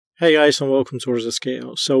Hey guys, and welcome to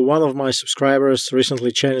WordsAtScale. So one of my subscribers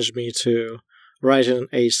recently challenged me to write in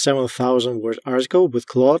a 7,000 word article with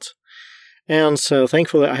Claude. And so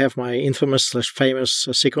thankfully I have my infamous/famous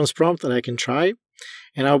sequence prompt that I can try.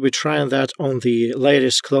 And I'll be trying that on the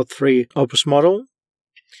latest Claude 3 Opus model.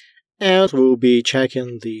 And we'll be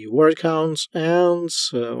checking the word counts and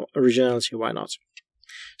originality, why not.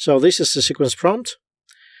 So this is the sequence prompt.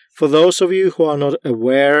 For those of you who are not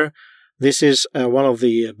aware, this is one of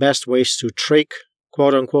the best ways to trick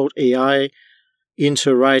quote-unquote AI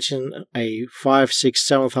into writing a 5, 6,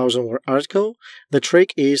 7,000 word article. The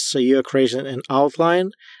trick is you're creating an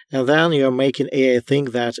outline and then you're making AI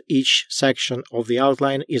think that each section of the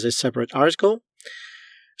outline is a separate article.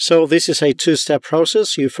 So this is a two-step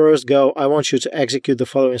process. You first go, I want you to execute the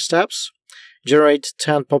following steps. Generate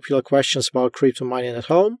 10 popular questions about crypto mining at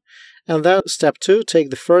home. And then step 2,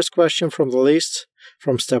 take the first question from the list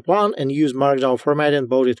from step 1 and use markdown formatting,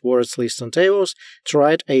 bolded words, lists, and tables to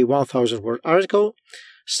write a 1,000 word article.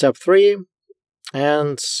 Step 3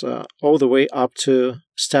 and all the way up to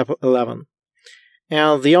step 11.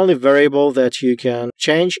 And the only variable that you can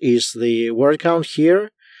change is the word count here.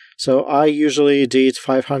 So I usually did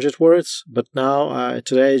 500 words, but now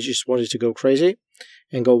today I just wanted to go crazy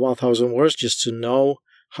and go 1,000 words just to know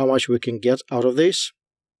how much we can get out of this.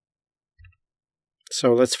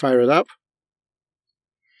 So let's fire it up.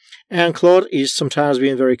 And Claude is sometimes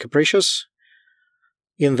being very capricious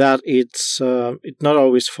in that it not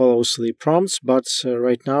always follows the prompts, but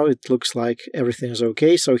right now it looks like everything is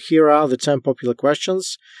okay. So here are the 10 popular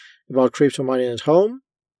questions about crypto mining at home.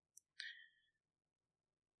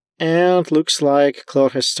 And looks like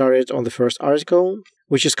Claude has started on the first article,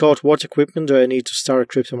 which is called What Equipment Do I Need to Start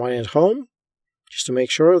Crypto Mining at Home? Just to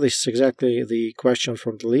make sure this is exactly the question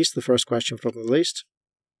from the list, the first question from the list.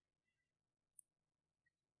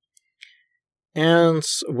 And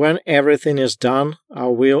when everything is done, I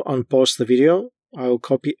will unpause the video. I will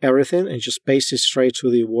copy everything and just paste it straight to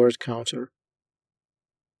the word counter.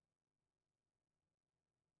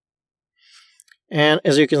 And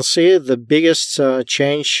as you can see, the biggest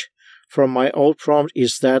change from my old prompt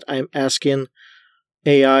is that I'm asking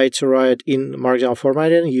AI to write in markdown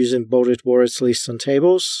formatting using bolded words, lists, and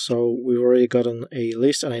tables. So we've already gotten a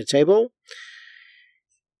list and a table.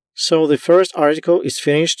 So the first article is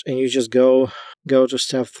finished and you just go to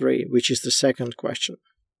step 3, which is the second question.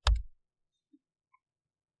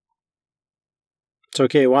 So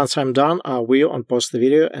okay, once I'm done, I will unpause the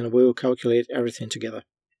video and we will calculate everything together.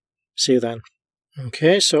 See you then.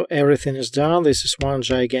 Okay, so everything is done. This is one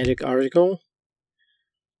gigantic article.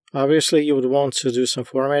 Obviously, you would want to do some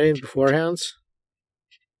formatting beforehand,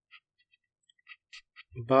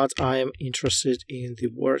 but I am interested in the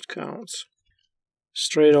word count.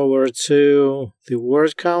 Straight over to the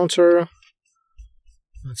word counter.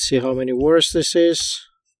 Let's see how many words this is.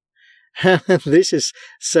 This is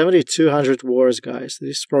 7,200 words, guys.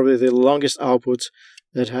 This is probably the longest output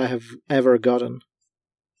that I have ever gotten.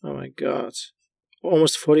 Oh my god.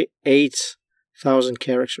 Almost 48,000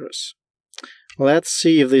 characters. Let's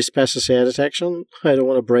see if this passes AI detection. I don't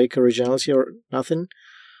want to break originality or nothing.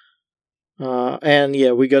 And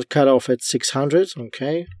yeah, we got cut off at 600.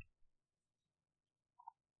 Okay.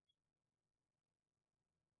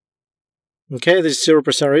 Okay, this is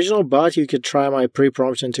 0% original, but you could try my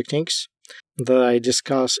pre-prompting techniques that I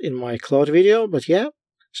discuss in my Claude video. But yeah,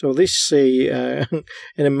 so this is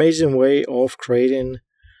an amazing way of creating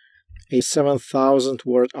a 7,000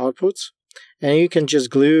 word output. And you can just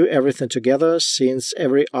glue everything together since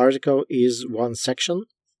every article is one section.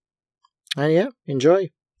 And yeah,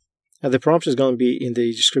 enjoy. And the prompt is going to be in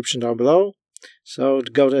the description down below. So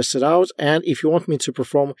go test it out. And if you want me to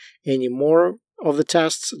perform any more of the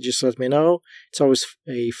tests, just let me know. It's always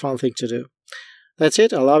a fun thing to do. That's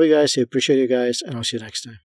it. I love you guys. I appreciate you guys. And I'll see you next time.